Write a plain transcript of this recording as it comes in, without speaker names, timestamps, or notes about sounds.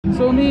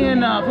So me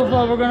and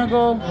Fufa, we're gonna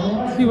go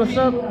see what's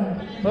up.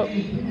 Oh.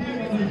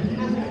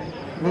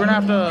 We're gonna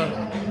have to.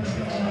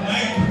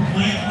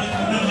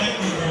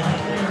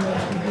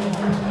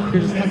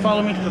 Here, just come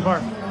follow me to the bar.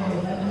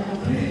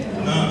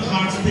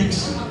 Hard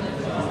sticks.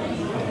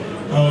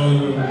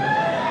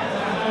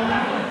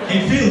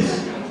 It feels.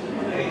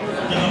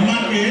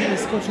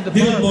 Let's go to the bar.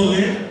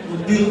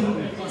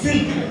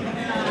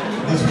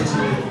 That's what it is.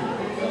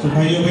 So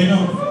भाइयों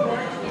बहनों,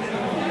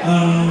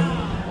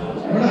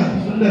 बड़ा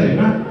सुंदर है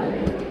ना?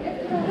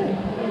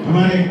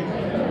 हमारे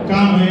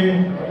काम है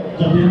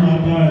जब भी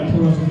आता है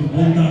थोड़ा सा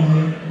बोलता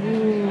है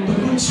तो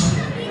कुछ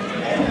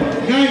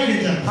गाय के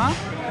जाते हाँ?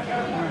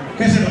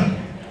 कैसे बात?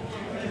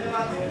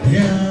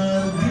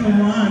 प्यार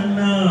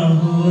दीवाना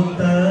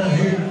होता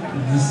है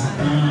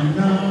जिसका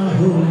ना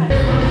हो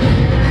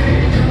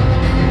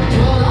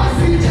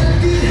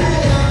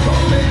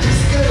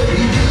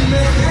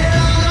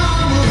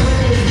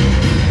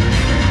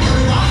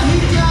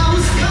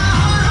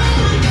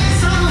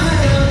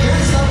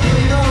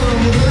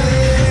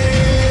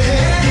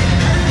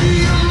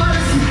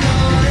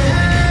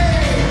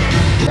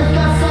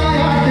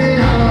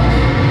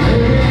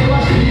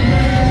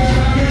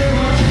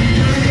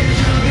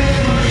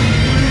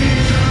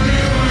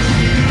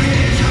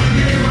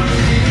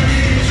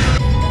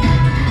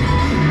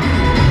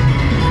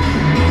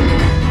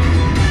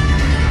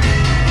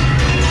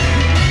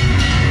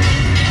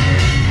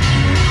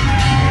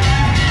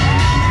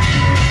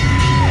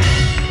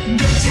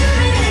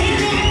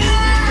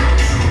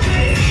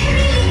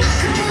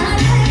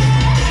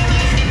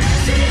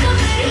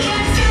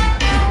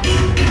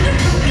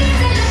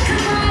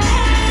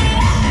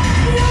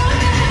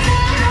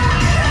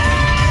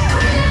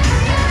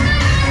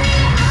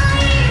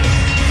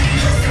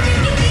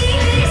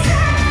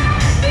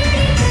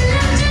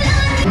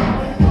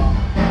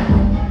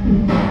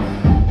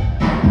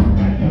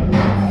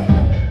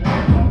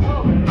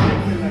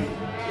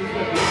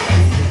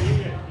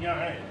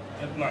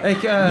Hey,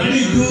 let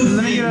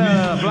me get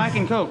a black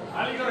and Coke.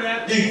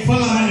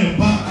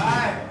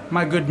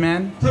 My good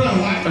man.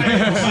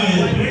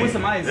 With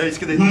some ice. Yeah, he's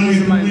gonna With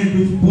some ice.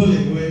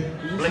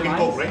 black and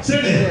Coke, right?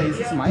 Yeah, you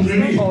get some ice.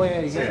 Oh yeah,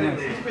 you get some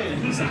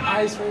ice. Some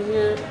ice right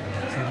here.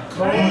 Some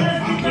Coke.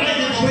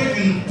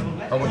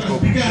 How much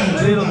Coke? A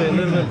little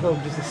bit of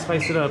Coke just to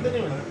spice it up.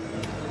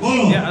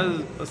 Yeah,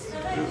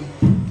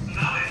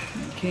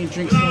 can't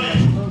drink so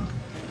much Coke.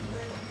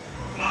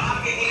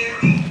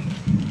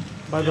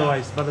 By the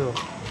ice, by the way.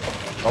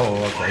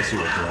 Oh, okay, I see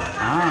what you're at.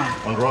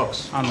 Ah. On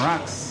rocks. On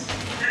rocks.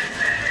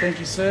 Thank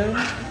you, sir.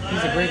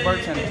 He's a great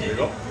bartender. There you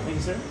go. Thank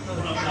you, sir.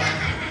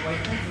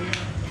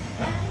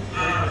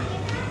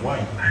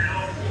 Wine.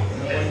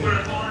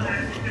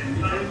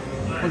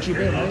 Once you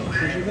bed, right?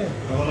 Once you bed.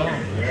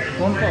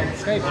 Phone call.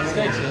 Skype.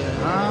 Skype.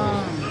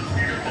 Ah.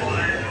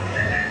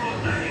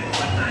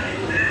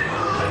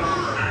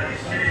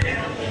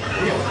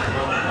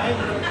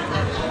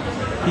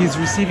 He's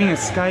receiving a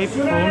Skype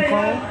phone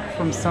call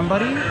from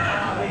somebody.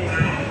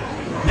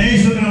 नहीं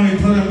सुना हुई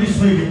थोड़ा miss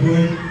हुई कि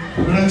कोई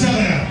बड़ा अच्छा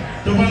लगा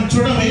तो बड़ा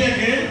छोटा भैया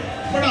के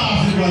बड़ा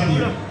आशीर्वाद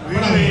दिया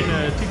बड़ा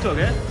TikTok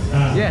है?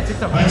 Yeah,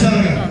 TikTok. अच्छा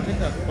लगा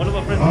One of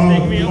my friends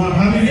take me on.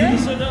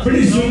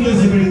 बड़ी सुंदर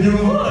से बड़ी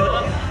देखो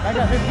I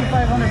got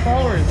 5,500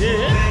 followers. Yeah.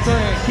 So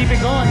keep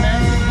it going,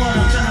 man. Keep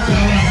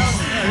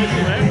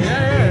it going.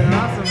 Yeah,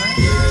 awesome, man.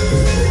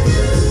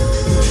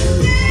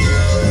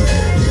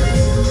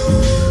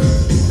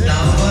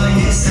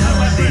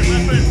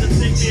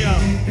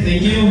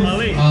 Thank you.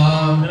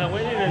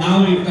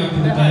 Now we come to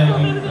the time of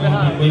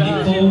waiting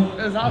for.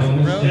 That's awesome,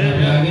 bro.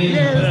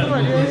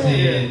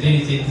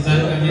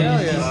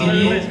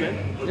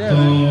 So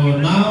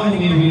now we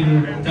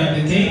will cut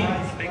the cake.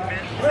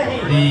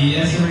 The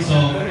essence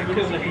of the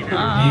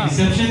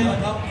reception.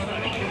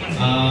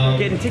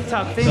 Getting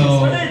TikTok famous. So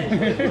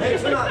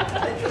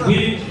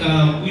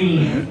we'll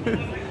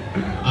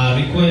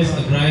request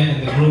the bride and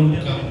the groom to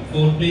come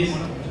forward, please,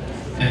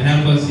 and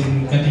help us in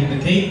cutting the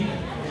cake.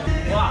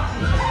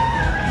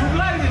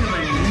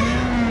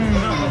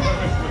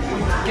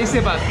 कैसे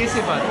बात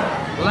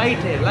light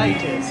है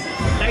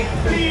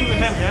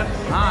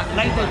हाँ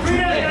light है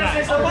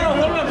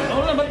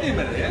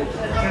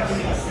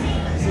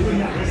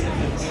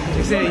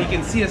जैसे you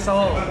can see us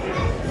all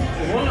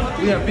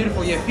we are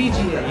beautiful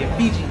Fiji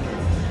Fiji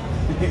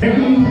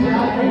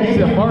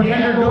the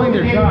bartender doing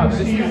their job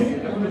they're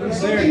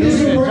doing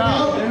their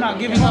job they're not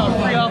giving out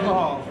free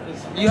alcohol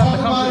you have to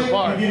come to the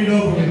bar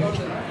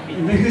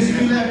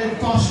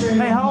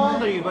Hey, how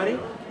old are you, buddy?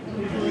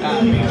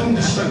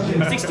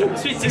 16,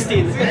 sweet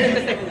 16.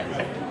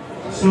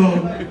 So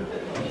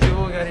see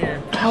what we got here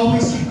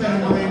always keep that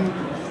in mind.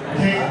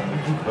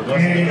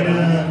 Okay, and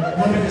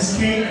one of this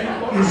cake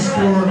is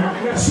for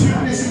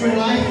sweetness in your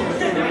life.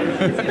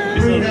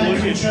 Bring that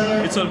to each other.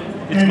 It's called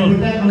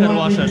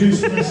Karwashan.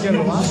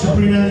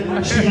 Sabrina,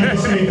 she'd like to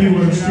say a few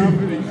words too.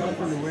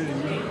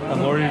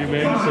 I'm already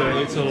married, so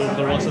it's all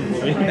Karwashan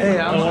for me. hey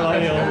I'm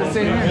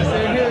same here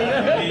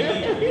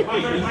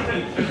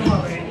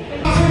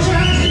Put your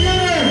hands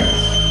together!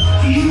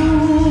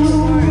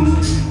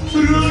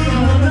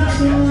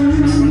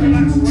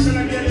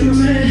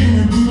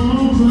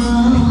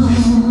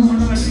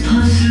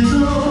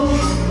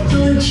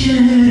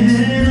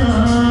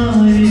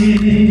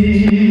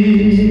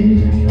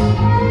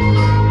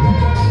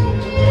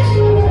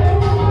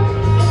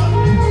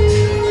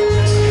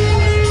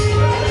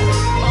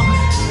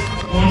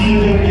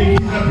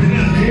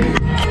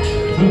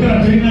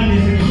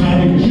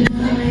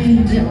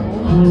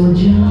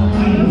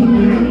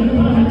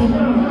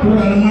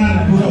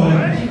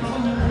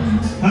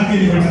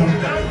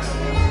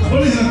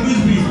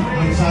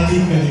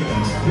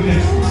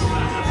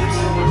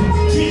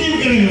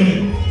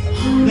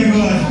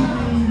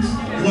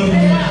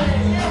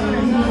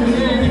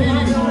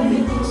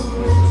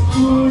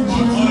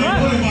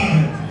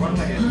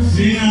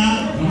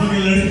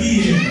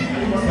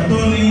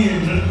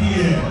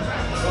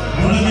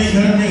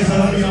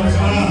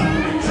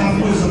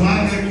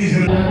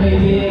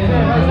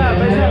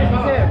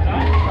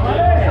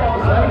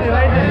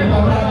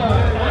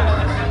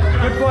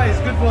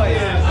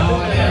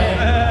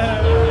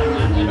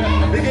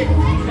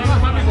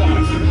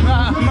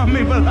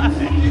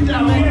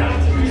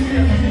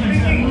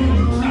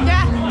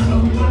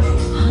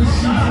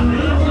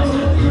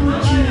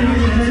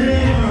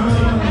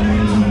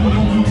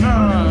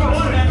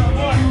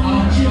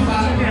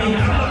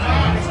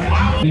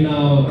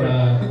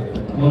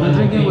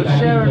 Drinking with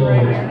Sharon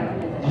right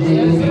now.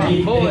 This is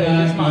my boy.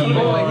 This is my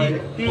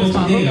boy. He was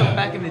my hookup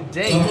back in the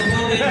day.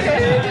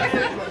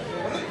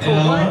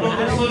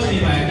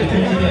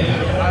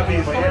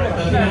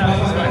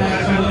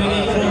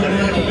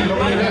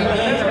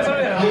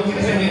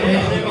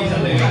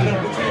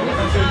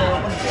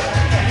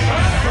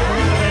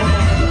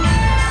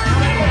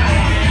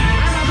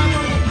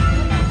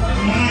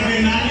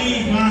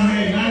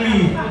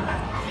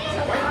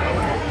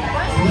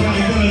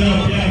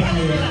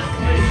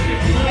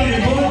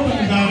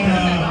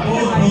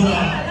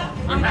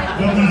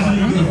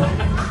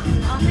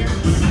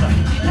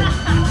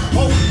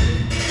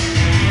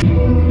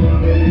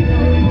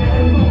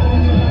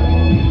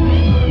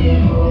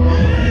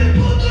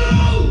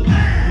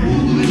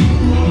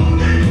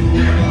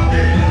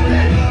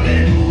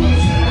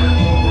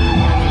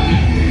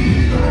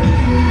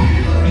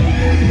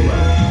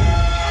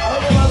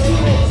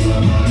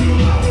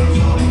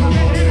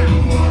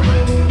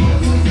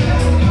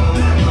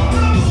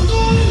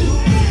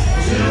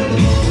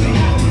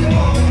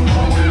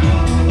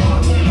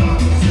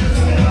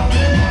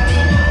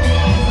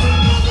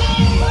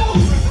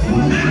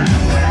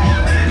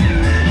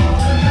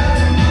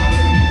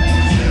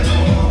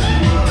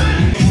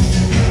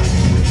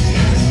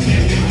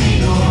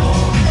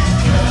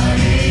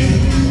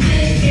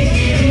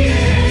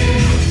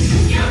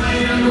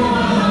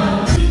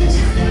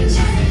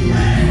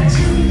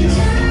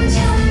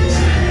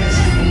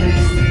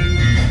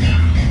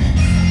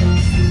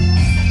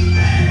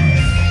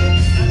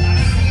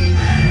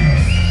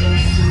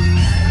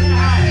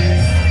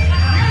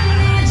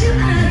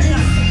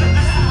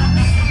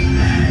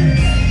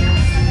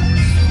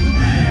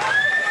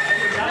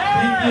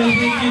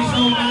 Thank you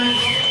so much.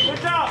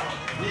 Good job.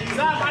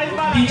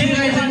 Did you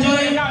guys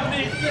enjoy?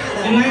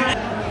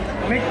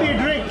 Make me a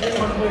drink.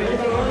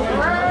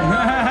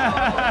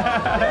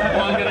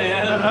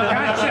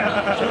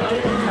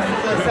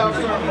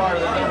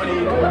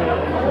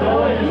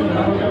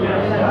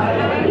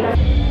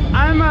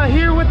 I'm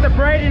here with the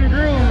bride and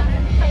groom,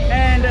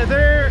 and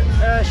they're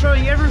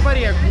showing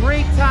everybody a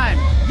great time.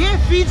 Yeah,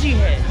 Fiji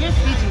head. Yeah,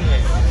 Fiji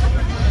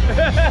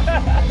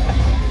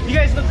head. You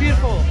guys look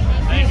beautiful.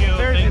 Thank you.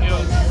 Very Thank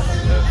beautiful. you.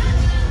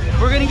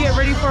 We're gonna get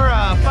ready for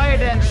a fire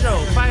dance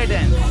show. Fire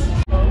dance.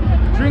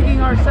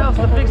 Drinking ourselves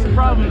to fix the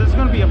problem. There's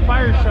gonna be a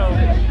fire show.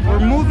 We're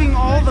moving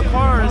all the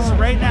cars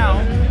right now.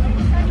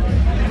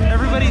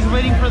 Everybody's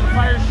waiting for the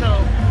fire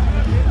show,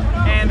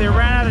 and they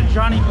ran out of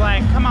Johnny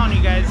Black. Come on,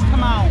 you guys.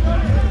 Come on.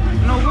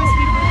 No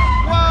whiskey.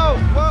 Whoa,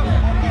 whoa.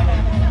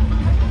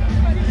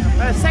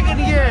 The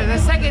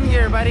second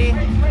gear, buddy.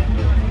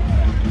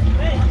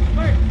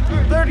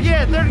 Third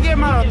gear,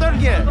 model, third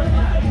gear.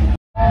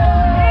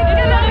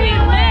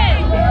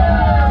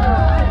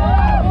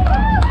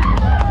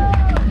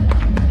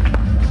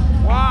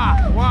 Wow,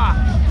 wow.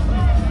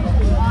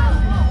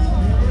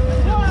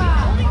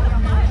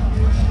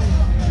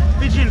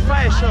 Fiji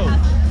fire show.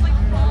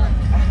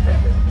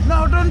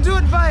 No, don't do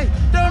it, bye.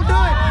 Don't do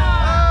it.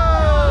 Oh.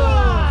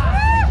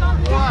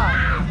 Wow.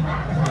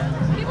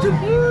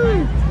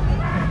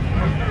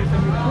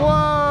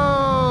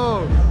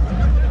 Whoa.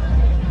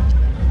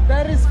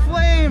 That is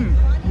flame.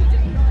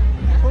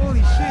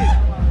 Holy shit.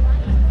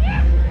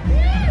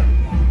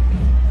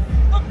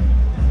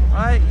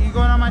 Alright, you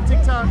going on my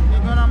TikTok?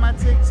 You're going on my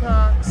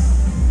TikToks.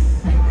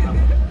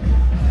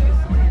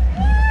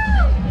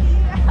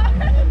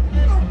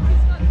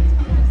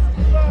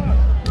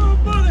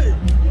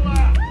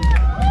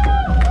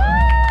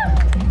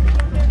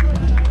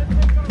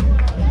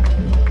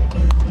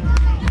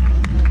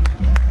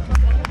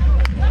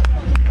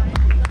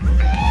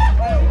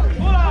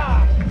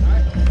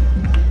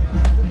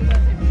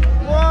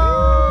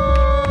 Whoa!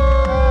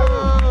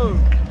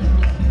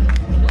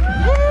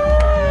 Woo!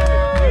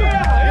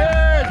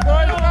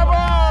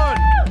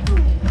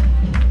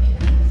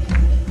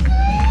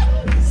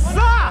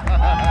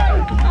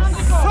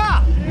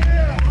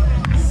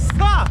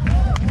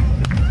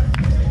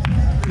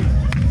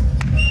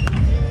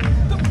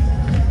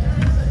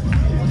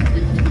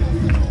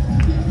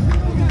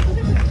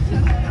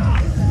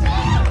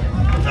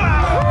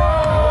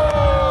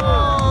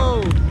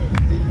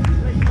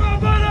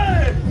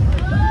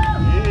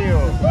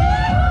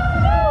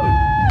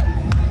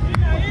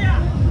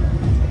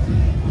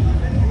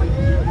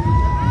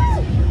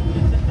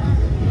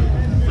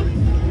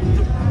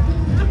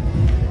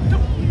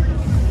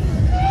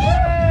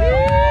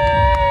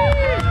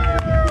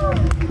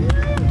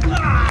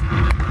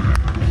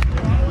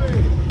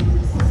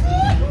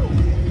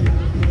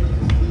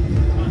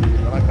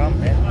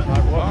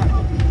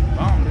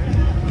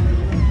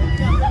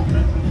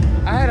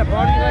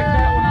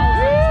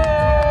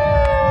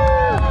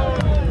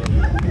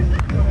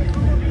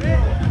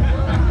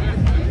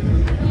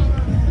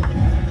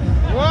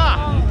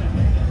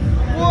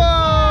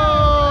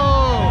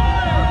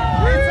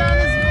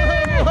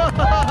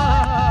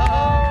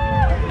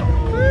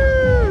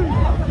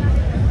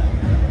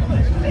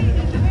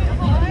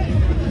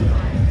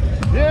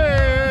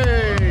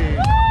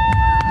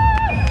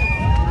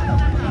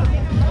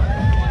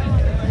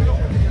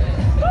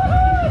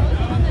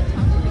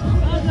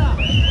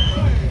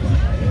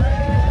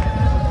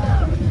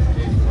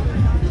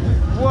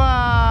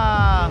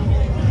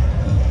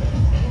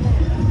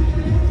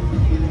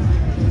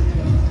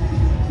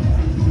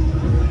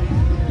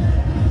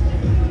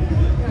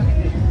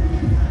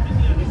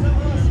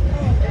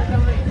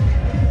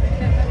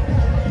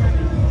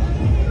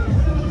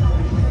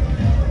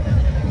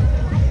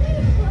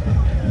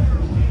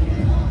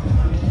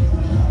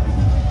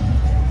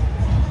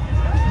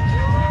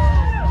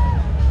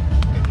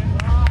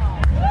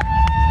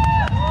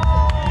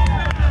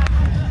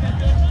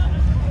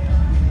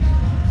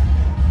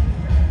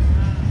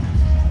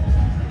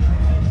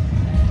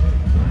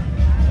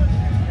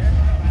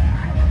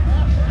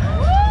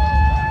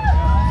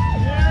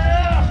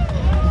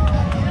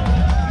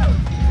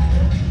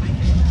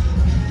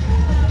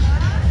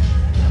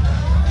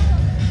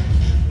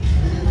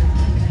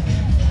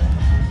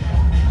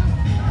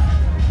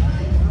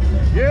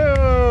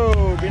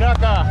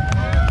 acá.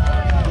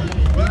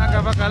 Ven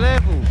acá para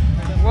Calefu.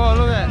 Whoa,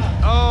 look at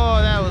that.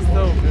 Oh, that was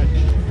so good.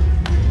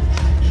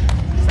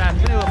 Sad,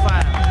 play with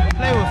fire.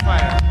 Play with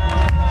fire.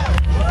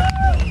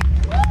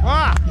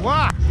 Wah,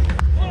 wah.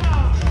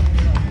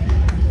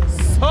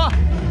 So.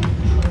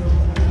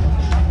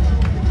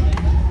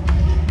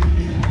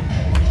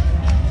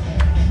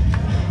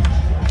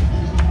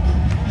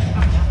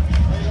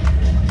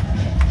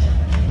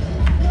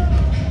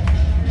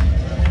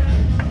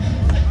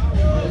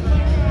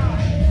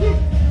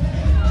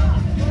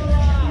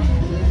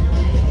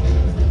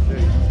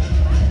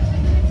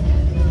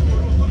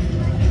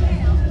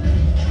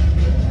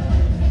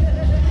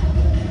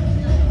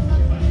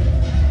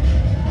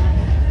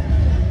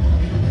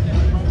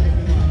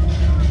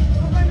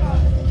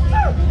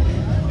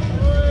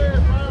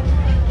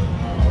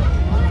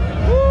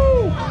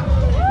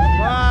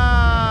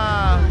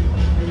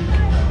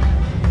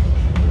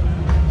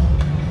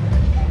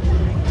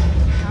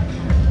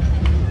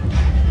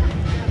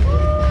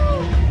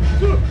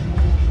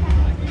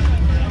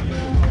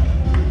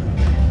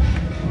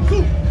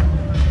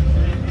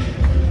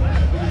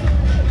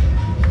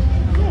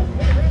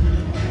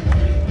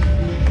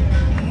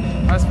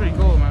 That's pretty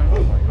cool, man.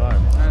 Oh my god.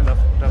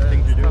 Tough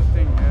thing to do. Tough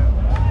thing,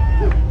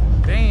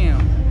 yeah.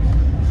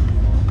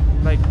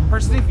 Damn. Like,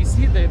 personally, if you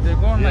see it, they're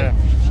going Yeah.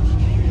 like